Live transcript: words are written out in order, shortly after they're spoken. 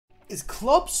Is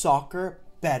club soccer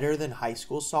better than high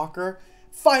school soccer?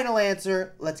 Final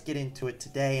answer, let's get into it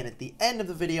today. And at the end of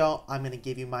the video, I'm going to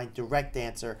give you my direct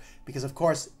answer because, of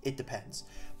course, it depends.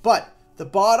 But the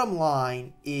bottom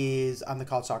line is, I'm the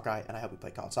college soccer guy, and I hope we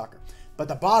play college soccer. But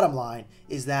the bottom line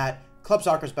is that club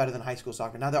soccer is better than high school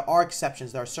soccer. Now, there are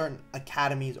exceptions. There are certain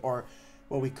academies or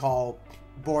what we call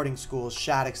boarding schools,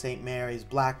 Shattuck, St. Mary's,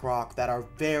 Blackrock, that are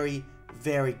very,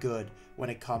 very good when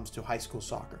it comes to high school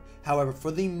soccer. However, for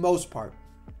the most part,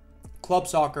 club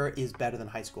soccer is better than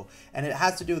high school. And it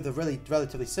has to do with a really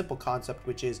relatively simple concept,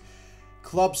 which is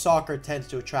club soccer tends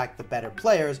to attract the better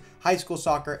players. High school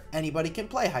soccer, anybody can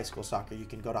play high school soccer. You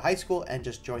can go to high school and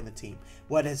just join the team.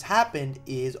 What has happened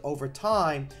is over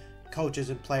time,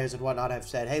 coaches and players and whatnot have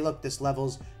said, hey, look, this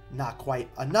level's not quite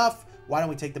enough. Why don't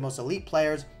we take the most elite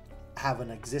players, have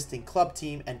an existing club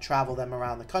team, and travel them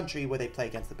around the country where they play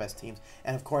against the best teams?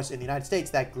 And of course, in the United States,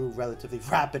 that grew relatively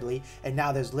rapidly, and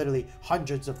now there's literally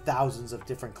hundreds of thousands of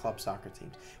different club soccer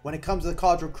teams. When it comes to the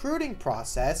college recruiting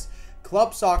process,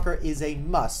 club soccer is a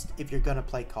must if you're going to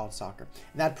play college soccer.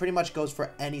 And that pretty much goes for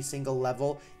any single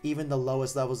level, even the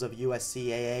lowest levels of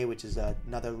USCAA, which is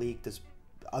another league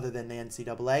other than the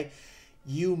NCAA.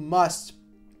 You must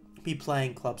be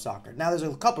playing club soccer. Now, there's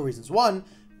a couple reasons. One,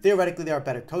 theoretically, there are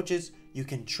better coaches. You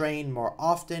can train more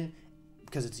often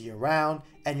because it's year-round,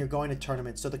 and you're going to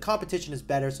tournaments. So the competition is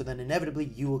better, so then inevitably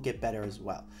you will get better as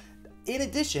well. In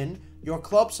addition, your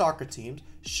club soccer teams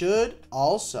should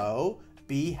also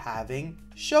be having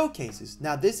showcases.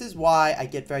 Now, this is why I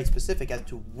get very specific as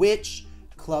to which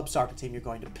club soccer team you're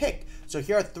going to pick. So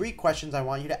here are 3 questions I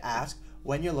want you to ask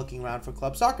when you're looking around for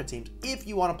club soccer teams if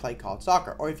you want to play college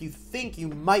soccer, or if you think you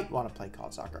might want to play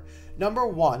college soccer. Number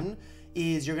 1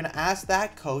 is you're going to ask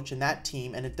that coach and that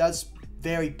team, and it does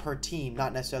vary per team,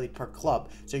 not necessarily per club.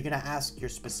 So you're going to ask your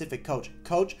specific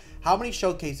coach, how many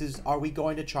showcases are we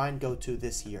going to try and go to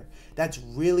this year? That's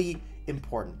really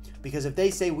important, because if they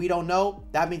say we don't know,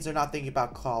 that means they're not thinking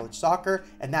about college soccer,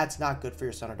 and that's not good for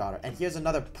your son or daughter. And here's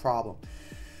another problem.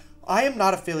 I am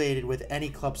not affiliated with any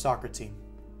club soccer team.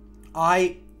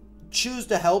 I choose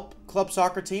to help club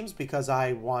soccer teams because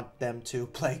I want them to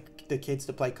play the kids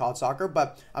to play college soccer,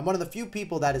 but I'm one of the few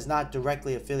people that is not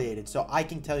directly affiliated, so I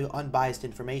can tell you unbiased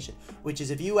information, which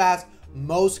is if you ask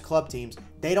most club teams,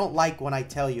 they don't like when I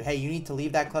tell you, hey, you need to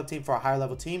leave that club team for a higher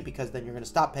level team, because then you're going to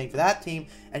stop paying for that team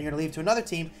and you're going to leave to another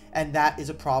team, and that is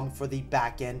a problem for the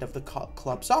back end of the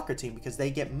club soccer team because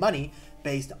they get money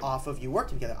based off of you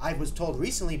working together. I was told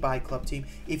recently by a club team,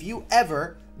 if you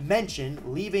ever mention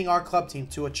leaving our club team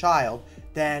to a child,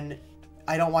 then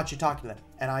I don't want you talking to them.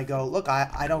 And I go, look,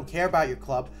 I don't care about your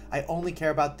club. I only care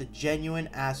about the genuine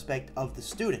aspect of the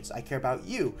students. I care about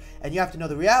you. And you have to know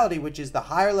the reality, which is the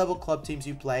higher level club teams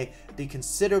you play, the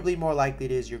considerably more likely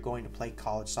it is you're going to play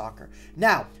college soccer.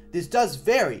 Now, this does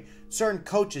vary. Certain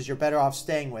coaches you're better off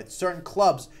staying with. Certain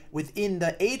clubs within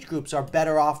the age groups are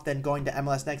better off than going to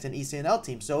MLS Next and ECNL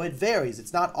teams. So it varies.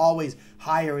 It's not always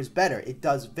higher is better. It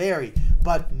does vary.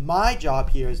 But my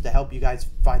job here is to help you guys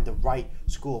find the right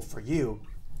school for you,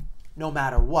 no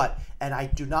matter what. And I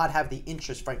do not have the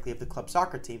interest, frankly, of the club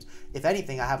soccer teams. If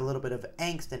anything, I have a little bit of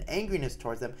angst and angriness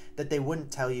towards them that they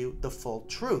wouldn't tell you the full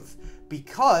truth.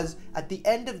 Because at the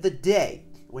end of the day,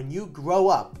 when you grow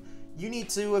up, you need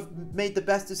to have made the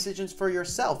best decisions for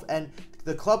yourself. And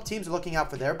the club teams are looking out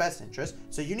for their best interest,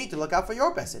 so you need to look out for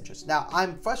your best interest. Now,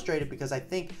 I'm frustrated because I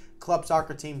think club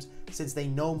soccer teams, since they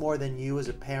know more than you as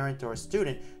a parent or a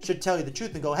student, should tell you the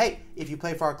truth and go, hey, if you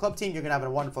play for our club team, you're going to have a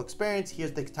wonderful experience.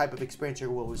 Here's the type of experience you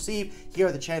will receive. Here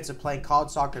are the chances of playing college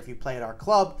soccer if you play at our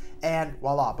club, and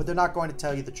voila. But they're not going to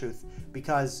tell you the truth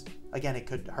because, again, it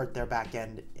could hurt their back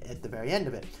end at the very end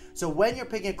of it. So when you're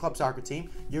picking a club soccer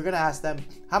team, you're going to ask them,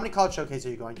 how many college showcases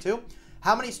are you going to?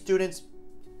 How many students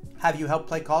have you helped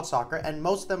play college soccer? And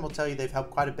most of them will tell you they've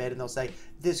helped quite a bit, and they'll say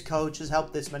this coach has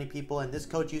helped this many people, and this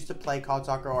coach used to play college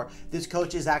soccer, or this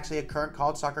coach is actually a current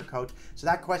college soccer coach. So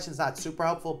that question's not super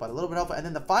helpful, but a little bit helpful. And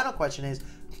then the final question is,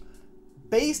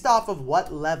 based off of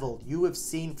what level you have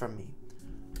seen from me,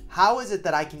 how is it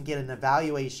that I can get an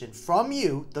evaluation from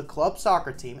you, the club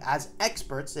soccer team, as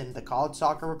experts in the college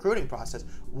soccer recruiting process,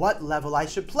 what level I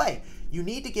should play? You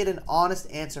need to get an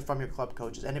honest answer from your club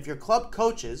coaches. And if your club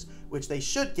coaches, which they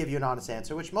should give you an honest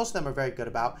answer, which most of them are very good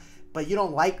about, but you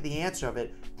don't like the answer of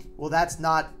it, well, that's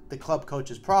not the club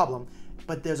coach's problem.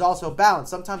 But there's also balance.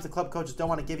 Sometimes the club coaches don't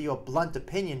want to give you a blunt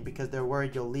opinion because they're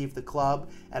worried you'll leave the club,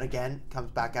 and again, comes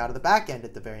back out of the back end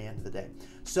at the very end of the day.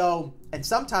 So, and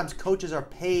sometimes coaches are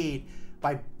paid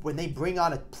by, when they bring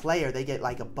on a player, they get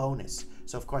like a bonus.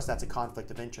 So of course that's a conflict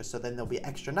of interest. So then they'll be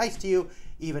extra nice to you,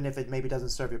 even if it maybe doesn't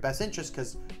serve your best interest,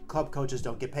 because club coaches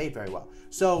don't get paid very well.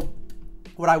 So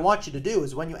what I want you to do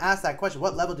is when you ask that question,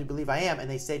 what level do you believe I am? And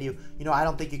they say to you, I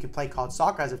don't think you can play college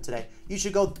soccer as of today. You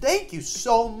should go, thank you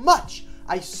so much.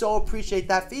 I so appreciate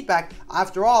that feedback.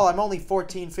 After all, I'm only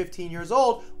 14, 15 years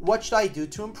old. What should I do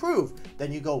to improve?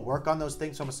 Then you go work on those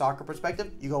things from a soccer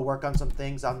perspective. You go work on some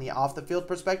things on the off the field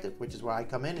perspective, which is where I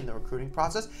come in the recruiting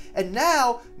process. And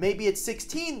now, maybe at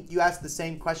 16, you ask the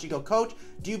same question. You go, Coach,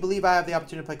 do you believe I have the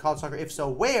opportunity to play college soccer? If so,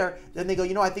 where? Then they go,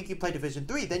 I think you play Division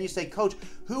III. Then you say, Coach,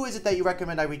 who is it that you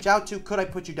recommend I reach out to? Could I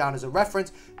put you down as a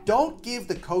reference? Don't give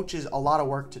the coaches a lot of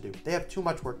work to do. They have too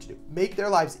much work to do. Make their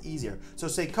lives easier. So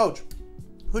say, Coach,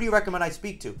 who do you recommend I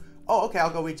speak to? Oh, okay, I'll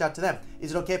go reach out to them.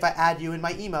 Is it okay if I add you in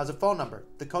my email as a phone number?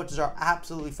 The coaches are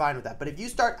absolutely fine with that. But if you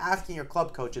start asking your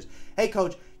club coaches, hey,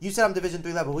 Coach, you said I'm Division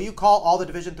III level. Will you call all the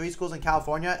Division III schools in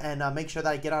California and make sure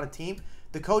that I get on a team?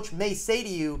 The coach may say to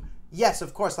you, yes,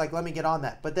 of course, let me get on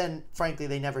that. But then, frankly,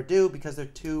 they never do because they're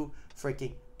too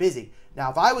freaking busy.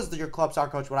 Now, if I was your club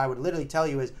soccer coach, what I would literally tell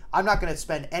you is I'm not going to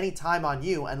spend any time on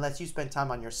you unless you spend time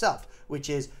on yourself, which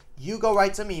is you go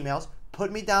write some emails,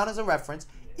 put me down as a reference.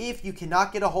 If you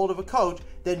cannot get a hold of a coach,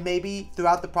 then maybe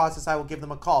throughout the process I will give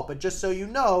them a call. But just so you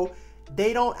know,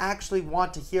 they don't actually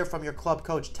want to hear from your club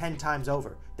coach 10 times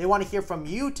over. They want to hear from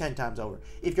you 10 times over.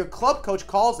 If your club coach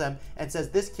calls them and says,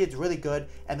 this kid's really good,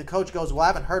 and the coach goes, well, I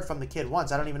haven't heard from the kid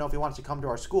once. I don't even know if he wants to come to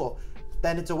our school.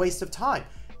 Then it's a waste of time.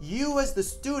 You as the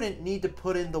student need to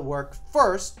put in the work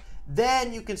first.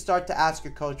 Then you can start to ask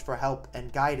your coach for help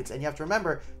and guidance. And you have to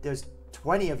remember, there's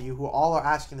 20 of you who all are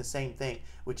asking the same thing,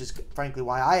 which is frankly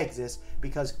why I exist,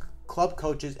 because club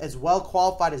coaches, as well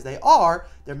qualified as they are,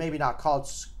 they're maybe not college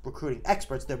recruiting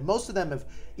experts. Most of them have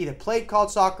either played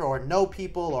college soccer or know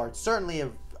people or certainly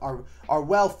are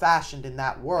well fashioned in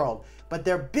that world, but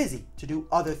they're busy to do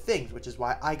other things, which is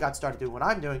why I got started doing what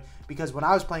I'm doing, because when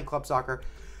I was playing club soccer,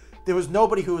 there was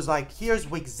nobody who was like, here's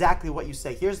exactly what you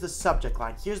say. Here's the subject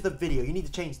line. Here's the video. You need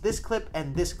to change this clip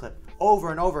and this clip over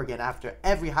and over again after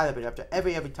every highlight video, after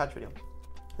every touch video.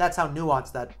 That's how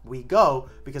nuanced that we go,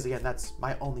 because again, that's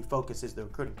my only focus is the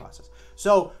recruiting process.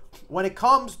 So when it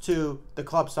comes to the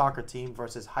club soccer team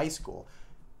versus high school,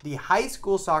 the high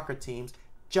school soccer teams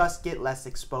just get less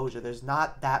exposure. There's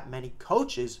not that many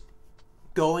coaches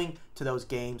going to those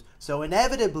games. So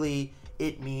inevitably,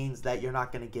 it means that you're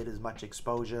not going to get as much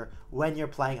exposure when you're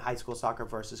playing high school soccer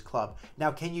versus club.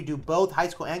 Now, can you do both high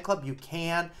school and club? You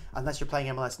can, unless you're playing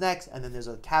MLS Next, and then there's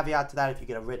a caveat to that. If you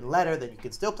get a written letter, then you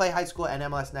can still play high school and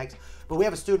MLS Next. But we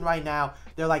have a student right now,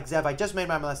 they're like, Zev, I just made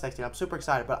my MLS Next team. I'm super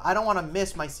excited, but I don't want to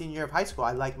miss my senior year of high school.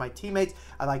 I like my teammates.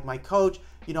 I like my coach.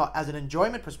 As an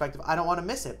enjoyment perspective, I don't want to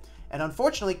miss it. And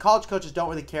unfortunately, college coaches don't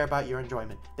really care about your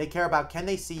enjoyment. They care about, can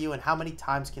they see you and how many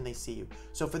times can they see you?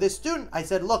 So for this student, I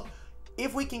said, look,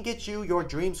 if we can get you your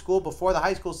dream school before the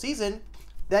high school season,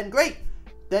 then great.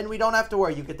 Then we don't have to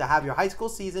worry. You get to have your high school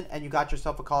season and you got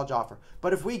yourself a college offer.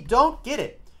 But if we don't get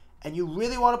it and you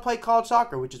really want to play college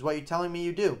soccer, which is what you're telling me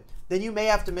you do, then you may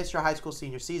have to miss your high school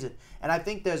senior season. And I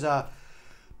think there's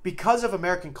because of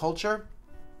American culture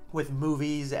with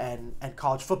movies and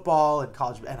college football and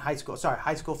high school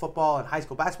football and high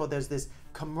school basketball, there's this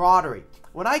camaraderie.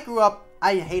 When I grew up,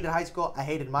 I hated high school. I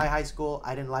hated my high school.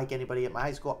 I didn't like anybody at my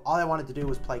high school. All I wanted to do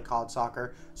was play college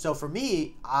soccer. So for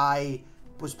me, I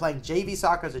was playing JV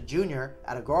soccer as a junior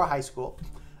at Agoura High School.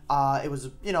 It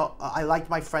was, I liked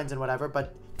my friends and whatever,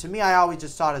 but to me, I always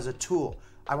just saw it as a tool.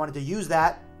 I wanted to use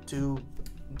that to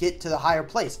get to the higher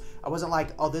place. I wasn't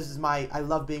like, oh, I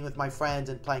love being with my friends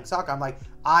and playing soccer. I'm like,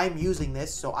 I'm using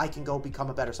this so I can go become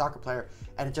a better soccer player.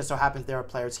 And it just so happens there are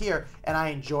players here and I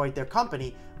enjoyed their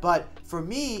company. But for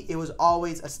me, it was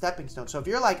always a stepping stone. So if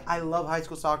you're like, I love high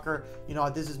school soccer,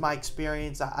 this is my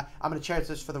experience, I'm going to cherish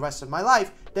this for the rest of my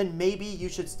life, then maybe you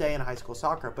should stay in high school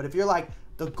soccer. But if you're like,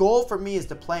 the goal for me is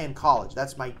to play in college,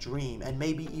 that's my dream, and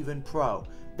maybe even pro,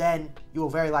 then you will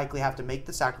very likely have to make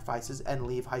the sacrifices and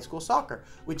leave high school soccer,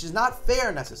 which is not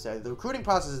fair necessarily. The recruiting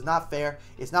process is not fair,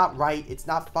 it's not right, it's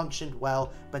not functioned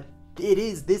well, but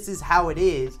this is how it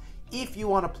is if you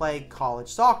want to play college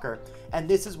soccer. And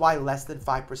this is why less than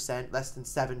 5%, less than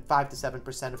 5 to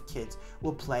 7% of kids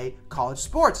will play college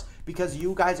sports, because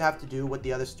you guys have to do what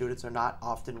the other students are not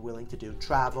often willing to do.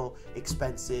 Travel,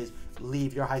 expenses,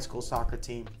 leave your high school soccer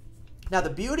team. Now, the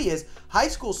beauty is high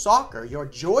school soccer, your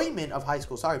enjoyment of high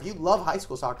school soccer, if you love high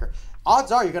school soccer,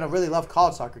 odds are you're going to really love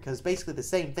college soccer, because it's basically the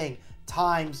same thing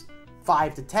times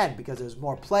 5 to 10, because there's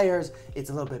more players, it's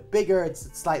a little bit bigger, it's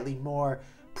slightly more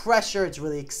pressure, it's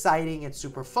really exciting, it's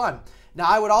super fun. Now,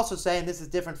 I would also say, and this is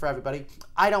different for everybody,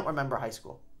 I don't remember high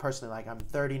school. Personally, like I'm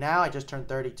 30 now, I just turned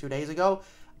 30 2 days ago.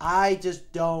 I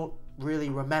just don't really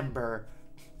remember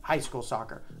high school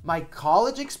soccer. My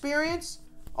college experience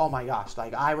oh my gosh,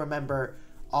 like I remember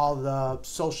all the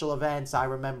social events, I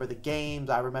remember the games,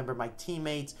 I remember my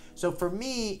teammates. So for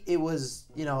me, it was,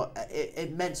 you know,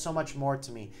 it meant so much more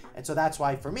to me. And so that's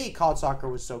why for me, college soccer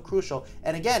was so crucial.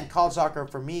 And again, college soccer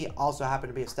for me also happened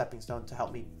to be a stepping stone to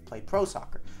help me play pro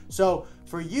soccer. So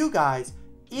for you guys,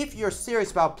 if you're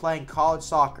serious about playing college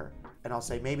soccer, and I'll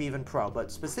say maybe even pro,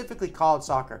 but specifically college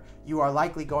soccer, you are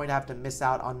likely going to have to miss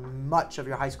out on much of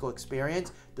your high school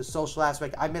experience. The social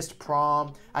aspect, I missed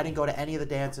prom, I didn't go to any of the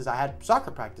dances, I had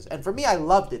soccer practice. And for me, I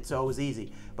loved it, so it was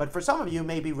easy. But for some of you, it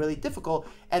may be really difficult,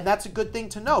 and that's a good thing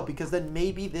to know, because then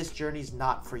maybe this journey's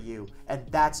not for you, and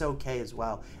that's okay as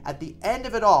well. At the end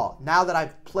of it all, now that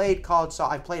I've played college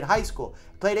soccer, I've played high school,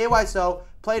 played AYSO,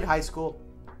 played high school,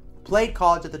 played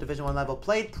college at the Division I level,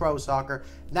 played pro soccer.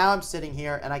 Now I'm sitting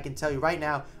here and I can tell you right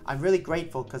now, I'm really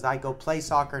grateful because I go play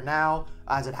soccer now.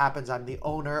 As it happens, I'm the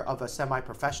owner of a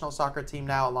semi-professional soccer team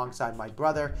now alongside my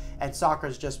brother, and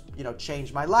soccer's just, you know,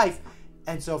 changed my life.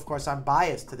 And so, of course, I'm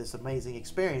biased to this amazing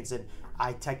experience, and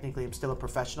I technically am still a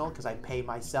professional because I pay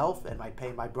myself and I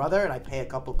pay my brother and I pay a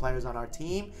couple players on our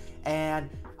team, and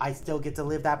I still get to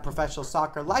live that professional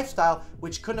soccer lifestyle,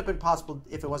 which couldn't have been possible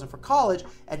if it wasn't for college.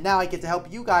 And now I get to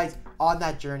help you guys on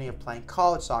that journey of playing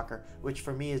college soccer, which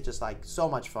for me is just like so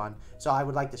much fun. So I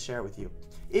would like to share it with you.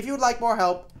 If you would like more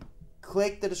help,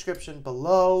 click the description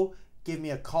below, give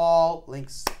me a call,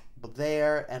 links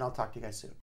there, and I'll talk to you guys soon.